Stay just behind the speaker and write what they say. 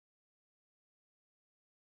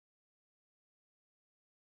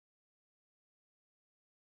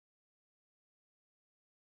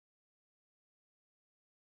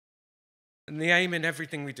And the aim in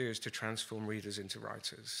everything we do is to transform readers into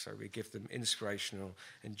writers. So we give them inspirational,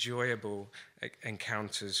 enjoyable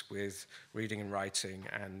encounters with reading and writing,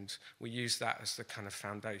 and we use that as the kind of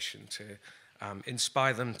foundation to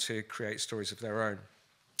inspire them to create stories of their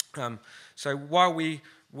own. So while we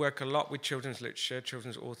work a lot with children's literature,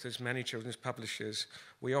 children's authors, many children's publishers,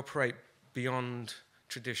 we operate beyond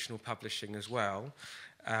traditional publishing as well,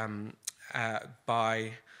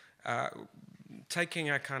 by taking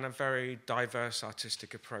a kind of very diverse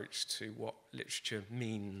artistic approach to what literature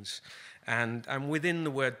means. And within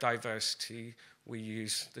the word diversity, we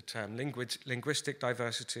use the term linguistic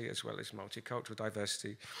diversity as well as multicultural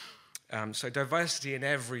diversity. So diversity in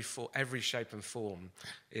every shape and form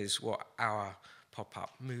is what our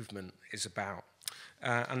pop-up movement is about.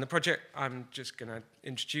 And the project I'm just going to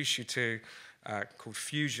introduce you to, called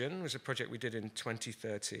Fusion, was a project we did in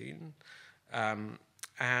 2013.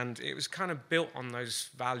 And it was kind of built on those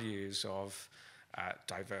values of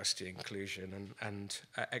diversity, inclusion, and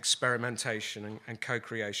experimentation and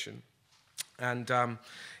co-creation. And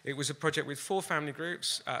it was a project with 4 family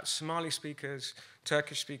groups, Somali speakers,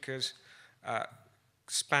 Turkish speakers,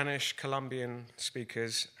 Spanish, Colombian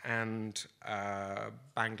speakers, and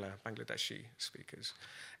Bangladeshi speakers.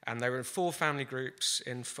 And they were in 4 family groups,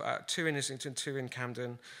 2 in Islington, 2 in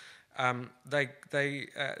Camden. They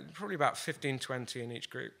probably about 15, 20 in each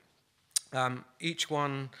group. Each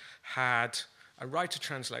one had a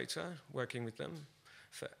writer-translator working with them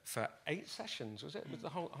for 8 sessions, was it, with the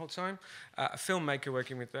whole time? A filmmaker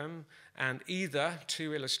working with them, and either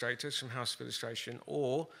 2 illustrators from House of Illustration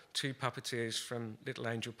or 2 puppeteers from Little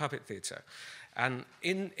Angel Puppet Theatre. And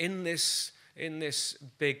in this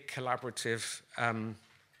big collaborative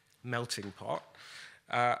melting pot,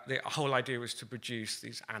 the whole idea was to produce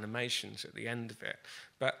these animations at the end of it.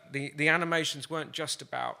 But the animations weren't just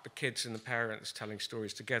about the kids and the parents telling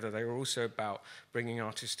stories together. They were also about bringing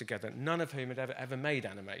artists together, none of whom had ever made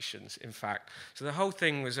animations, in fact. So the whole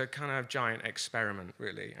thing was a kind of giant experiment,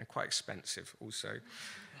 really, and quite expensive also.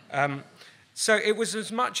 So it was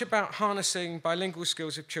as much about harnessing bilingual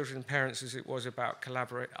skills of children and parents as it was about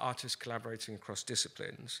artists collaborating across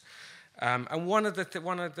disciplines. And one of the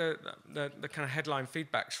kind of headline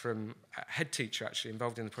feedbacks from a head teacher actually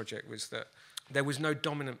involved in the project was that there was no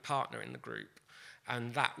dominant partner in the group,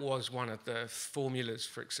 and that was one of the formulas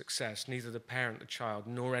for its success. Neither the parent, the child,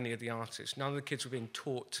 nor any of the artists. None of the kids were being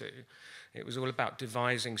taught to. It was all about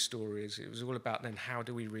devising stories. It was all about then how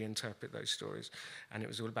do we reinterpret those stories, and it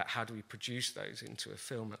was all about how do we produce those into a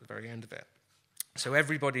film at the very end of it. So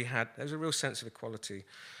everybody there was a real sense of equality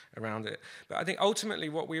around it. But I think ultimately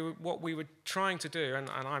what we were trying to do, and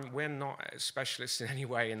we're not specialists in any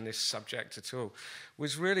way in this subject at all,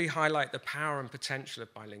 was really highlight the power and potential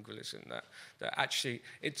of bilingualism. That actually,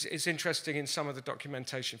 it's interesting in some of the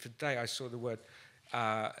documentation for today, I saw the word,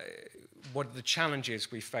 what are the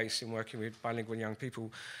challenges we face in working with bilingual young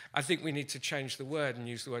people. I think we need to change the word and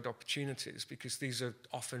use the word opportunities, because these are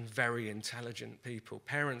often very intelligent people,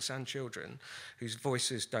 parents and children, whose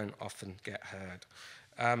voices don't often get heard.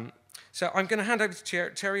 So I'm going to hand over to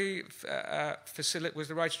Terry. Terry was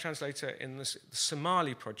the writer-translator in the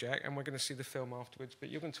Somali project, and we're going to see the film afterwards, but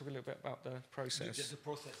you're going to talk a little bit about the process. The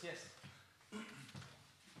process, yes.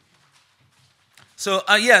 So,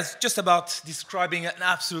 yes, just about describing an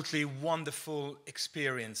absolutely wonderful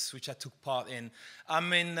experience which I took part in.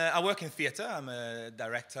 I work in theatre. I'm a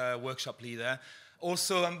director, workshop leader.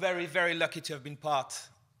 Also, I'm very, very lucky to have been part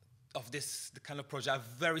of the kind of project. I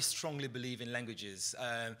very strongly believe in languages.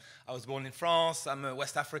 I was born in France. I'm a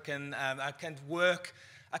West African. I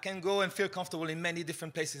can go and feel comfortable in many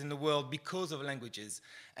different places in the world because of languages.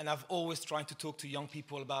 And I've always tried to talk to young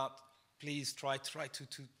people about, please try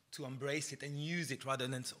to embrace it and use it, rather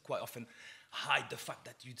than quite often hide the fact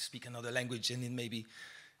that you speak another language and then maybe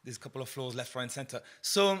there's a couple of flaws left, right, and center.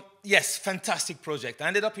 So, yes, fantastic project. I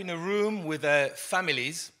ended up in a room with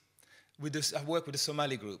families. I worked with a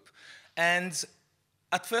Somali group. And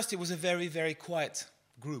at first, it was a very, very quiet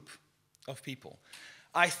group of people.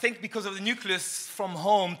 I think because of the nucleus from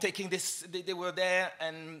home, taking this, they were there,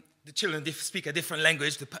 and the children speak a different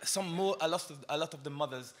language. A lot of the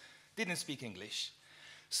mothers didn't speak English.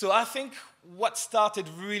 So I think what started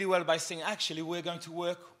really well by saying, actually, we're going to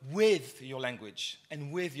work with your language and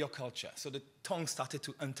with your culture. So the tongue started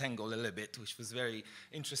to untangle a little bit, which was very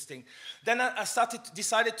interesting. Then I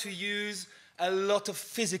decided to use a lot of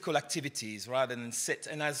physical activities rather than sit.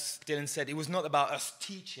 And as Dylan said, it was not about us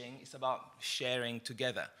teaching, it's about sharing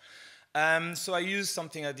together. So I used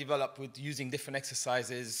something I developed with using different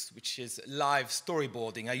exercises, which is live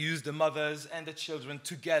storyboarding. I used the mothers and the children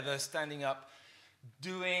together, standing up,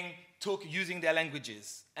 using their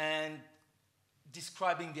languages. And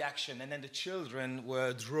describing the action, and then the children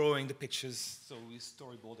were drawing the pictures, so we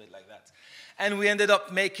storyboarded like that. And we ended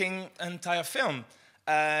up making an entire film,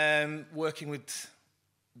 working with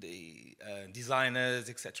the designers,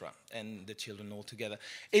 etc., and the children all together.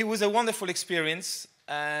 It was a wonderful experience.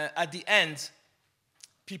 At the end,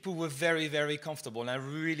 people were very, very comfortable, and I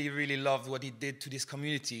really, really loved what it did to this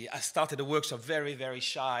community. I started the workshop very, very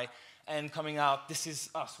shy, and coming out, this is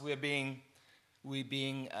us. We're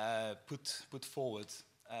being put forward.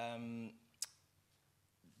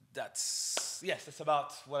 That's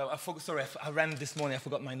about what I forgot. Sorry, I ran this morning. I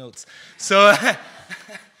forgot my notes. So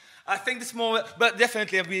I think this more, but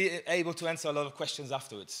definitely I'll be able to answer a lot of questions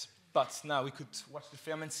afterwards. But now we could watch the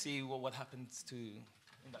film and see what happens in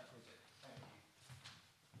that project.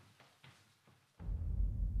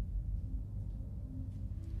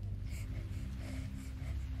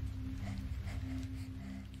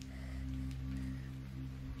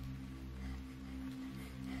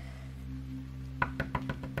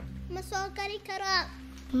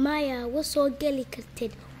 maya wa soo geli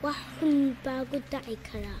kartid wax xun baa ku dhaci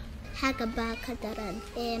kara xaga baa ka daran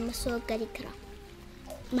ma soo gali kara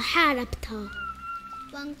maxaa rabtaa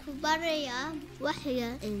waan ku barayaa waxya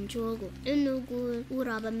in joogo inugu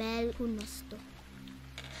uraba meel ku nasto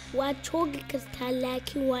waad joogi kartaa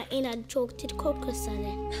laakiin waa inaad joogtid korka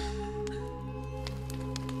sare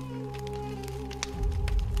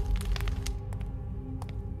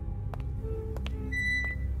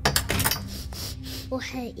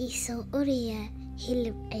waxay ii soo uriyaa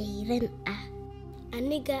hilib ayran ah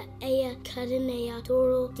aniga ayaa karinaya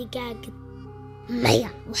dooro digaag maya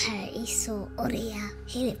waxay ii soo uriyaa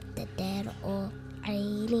hilib dheer oo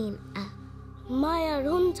ayran ah maya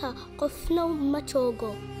runta qofna ma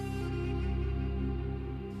joogo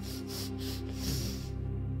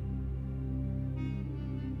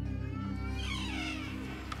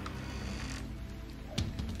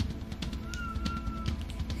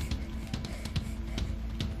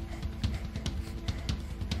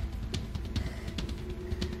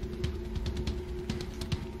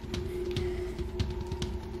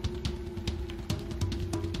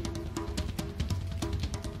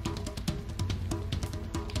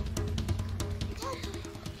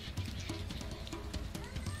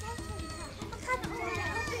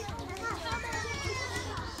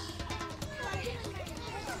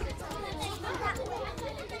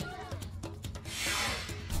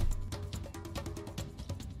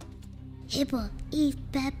Hibo ii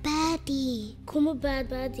badbaadi kuma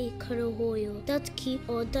badbaadi karo hooyo dadkii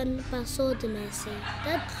oo dhan baa soo dhamaysay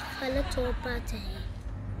dad kale too baa tahay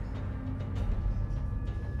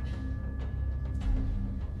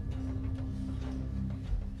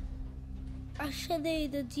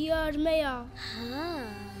cashadayda diyaar maya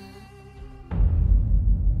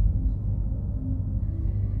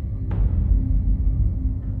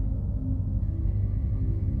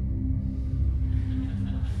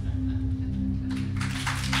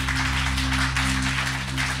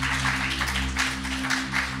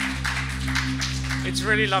It's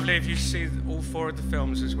really lovely if you see all four of the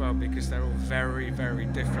films as well, because they're all very, very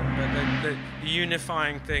different. But the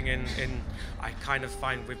unifying thing I kind of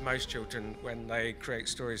find with most children when they create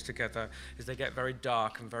stories together is they get very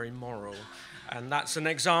dark and very moral. And that's an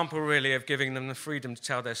example really of giving them the freedom to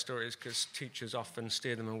tell their stories, because teachers often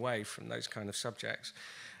steer them away from those kind of subjects.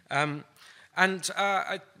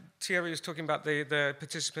 Thierry was talking about the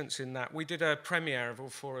participants in that. We did a premiere of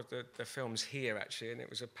all four of the films here, actually, and it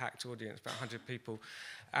was a packed audience, about 100 people.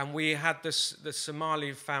 And we had the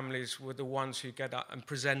Somali families were the ones who get up and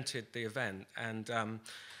presented the event. And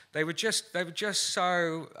they were just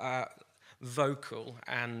so vocal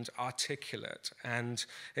and articulate. And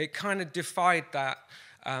it kind of defied that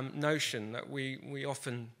notion that we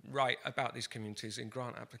often write about these communities in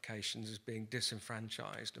grant applications as being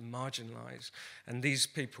disenfranchised and marginalised, and these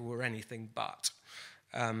people were anything but.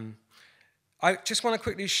 I just want to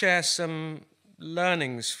quickly share some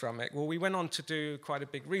learnings from it. Well, we went on to do quite a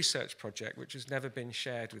big research project, which has never been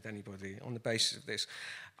shared with anybody on the basis of this.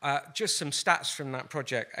 Just some stats from that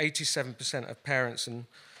project: 87% of parents and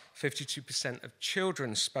 52% of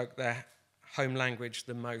children spoke their home language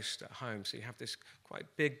the most at home. So you have this quite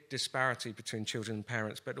big disparity between children and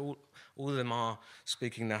parents, but all of them are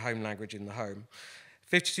speaking their home language in the home.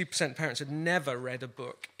 52% of parents had never read a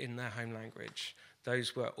book in their home language.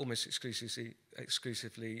 Those were almost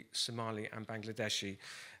exclusively Somali and Bangladeshi,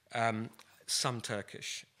 some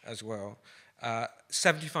Turkish as well.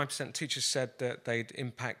 75% of teachers said that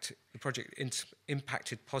the project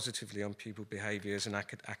impacted positively on pupil behaviours and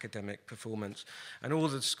academic performance. And all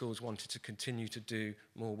the schools wanted to continue to do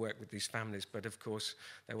more work with these families, but of course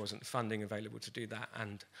there wasn't funding available to do that,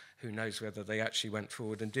 and who knows whether they actually went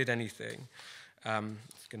forward and did anything.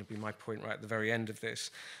 It's going to be my point right at the very end of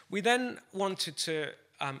this. We then wanted to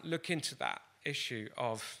look into that issue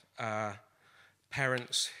of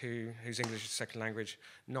parents whose English is second language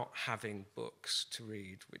not having books to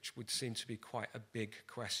read, which would seem to be quite a big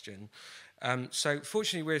question. So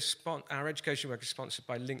fortunately, our education work is sponsored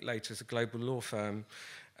by Linklaters, a global law firm,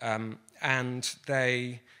 and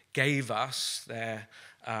they gave us a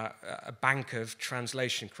bank of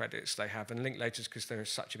translation credits they have. And Linklaters, because they're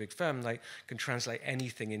such a big firm, they can translate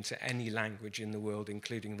anything into any language in the world,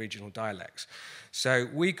 including regional dialects. So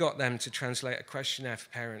we got them to translate a questionnaire for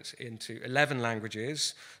parents into 11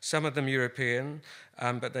 languages, some of them European,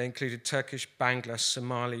 but they included Turkish, Bangla,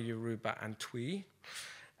 Somali, Yoruba, and Twi.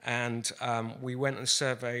 And we went and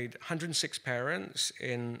surveyed 106 parents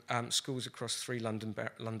in schools across 3 London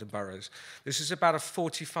boroughs. This is about a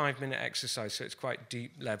 45-minute exercise, so it's quite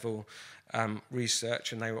deep-level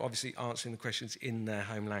research, and they were obviously answering the questions in their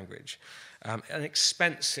home language. An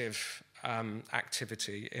expensive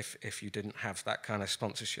activity if you didn't have that kind of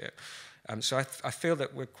sponsorship. So I feel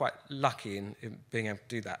that we're quite lucky in being able to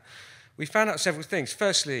do that. We found out several things.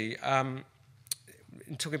 Firstly, in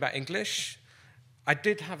talking about English, I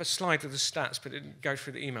did have a slide with the stats, but it didn't go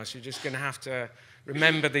through the email, so you're just going to have to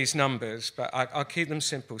remember these numbers, but I'll keep them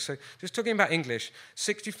simple. So just talking about English,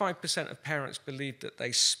 65% of parents believe that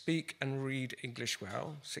they speak and read English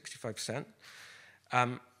well, 65%.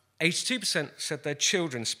 82% said their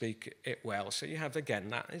children speak it well, so you have,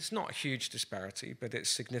 again, that it's not a huge disparity, but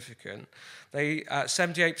it's significant.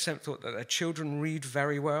 78% thought that their children read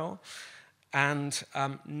very well, and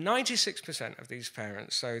 96% of these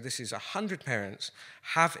parents, so this is 100 parents,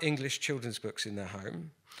 have English children's books in their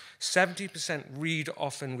home. 70% read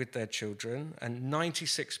often with their children, and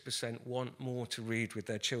 96% want more to read with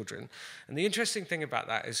their children. And the interesting thing about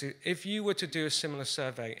that is if you were to do a similar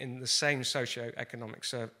survey in the same socio-economic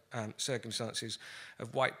circumstances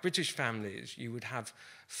of white British families, you would have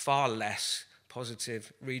far less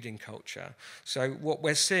positive reading culture. So what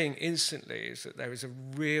we're seeing instantly is that there is a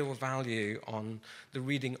real value on the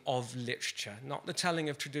reading of literature, not the telling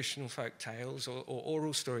of traditional folk tales or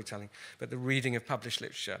oral storytelling, but the reading of published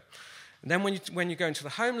literature. And then when you go into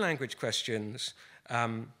the home language questions,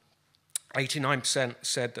 89%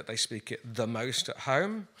 said that they speak it the most at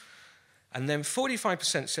home, and then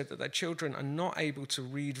 45% said that their children are not able to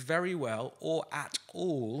read very well or at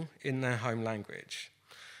all in their home language.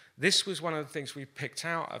 This was one of the things we picked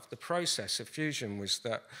out of the process of Fusion, was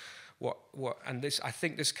that and this, I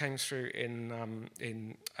think this came through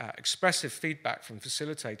in expressive feedback from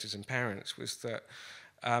facilitators and parents, was that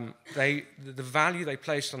the value they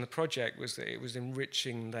placed on the project was that it was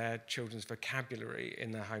enriching their children's vocabulary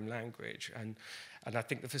in their home language. And I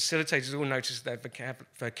think the facilitators all noticed their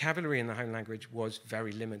vocabulary in the home language was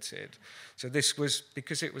very limited. So this was,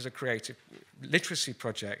 because it was a creative literacy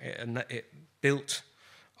project, it built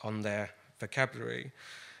on their vocabulary.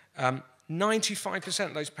 95%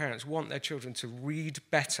 of those parents want their children to read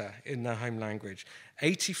better in their home language.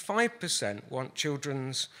 85% want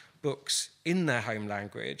children's books in their home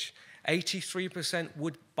language. 83%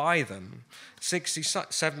 would buy them.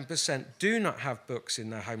 67% do not have books in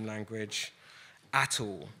their home language at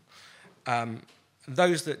all.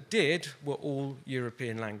 Those that did were all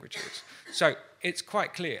European languages. So it's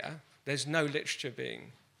quite clear there's no literature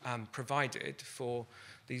being provided for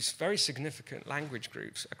these very significant language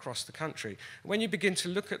groups across the country. When you begin to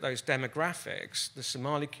look at those demographics, the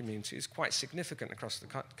Somali community is quite significant across the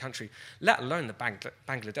country, let alone the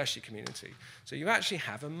Bangladeshi community. So you actually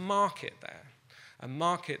have a market there, a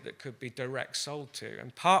market that could be direct sold to.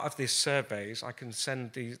 And part of this survey is, I can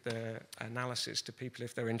send the analysis to people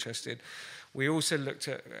if they're interested. We also looked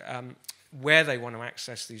at where they want to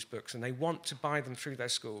access these books, and they want to buy them through their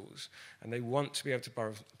schools, and they want to be able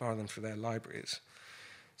to borrow them through their libraries.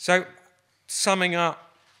 So, summing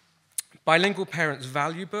up, bilingual parents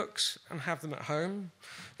value books and have them at home.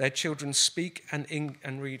 Their children speak and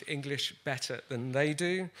read English better than they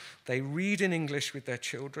do. They read in English with their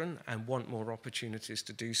children and want more opportunities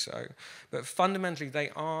to do so. But fundamentally, they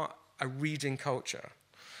are a reading culture.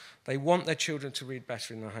 They want their children to read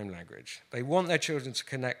better in their home language. They want their children to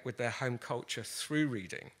connect with their home culture through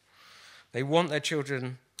reading. They want their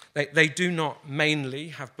children... They do not mainly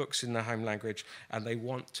have books in their home language, and they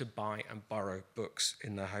want to buy and borrow books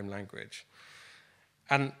in their home language.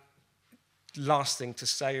 And last thing to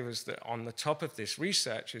say was that on the top of this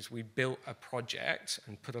research is we built a project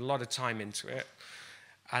and put a lot of time into it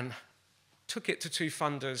and took it to 2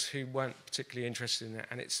 funders who weren't particularly interested in it,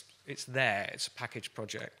 and it's there, it's a package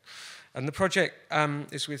project. And the project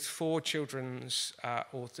is with 4 children's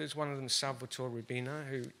authors. One of them is Salvatore Robina,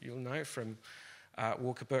 who you'll know from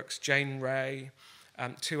Walker Books, Jane Ray,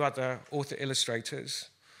 2 other author-illustrators,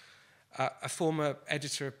 a former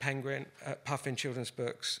editor of Penguin, Puffin Children's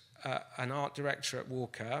Books, an art director at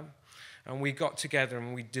Walker, and we got together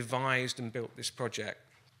and we devised and built this project.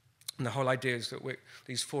 And the whole idea is that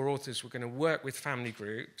these 4 authors were going to work with family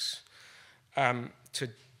groups to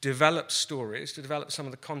develop stories, to develop some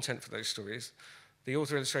of the content for those stories. The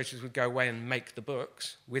author-illustrators would go away and make the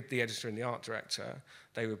books with the editor and the art director.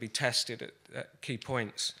 They would be tested at key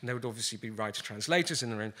points, and there would obviously be writer-translators in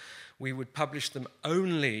the room. We would publish them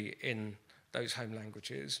only in those home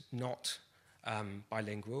languages, not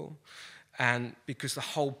bilingual, and because the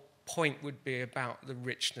whole point would be about the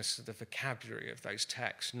richness of the vocabulary of those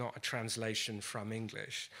texts, not a translation from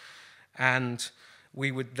English. And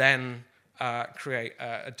we would then create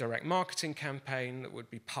a direct marketing campaign that would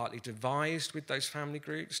be partly devised with those family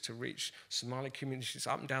groups to reach Somali communities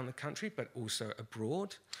up and down the country, but also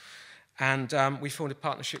abroad. And we formed a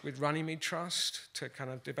partnership with Runnymede Trust to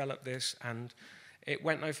kind of develop this, and it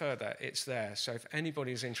went no further. It's there. So if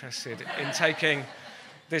anybody is interested in taking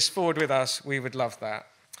this forward with us, we would love that.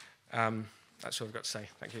 That's all I've got to say.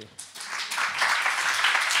 Thank you.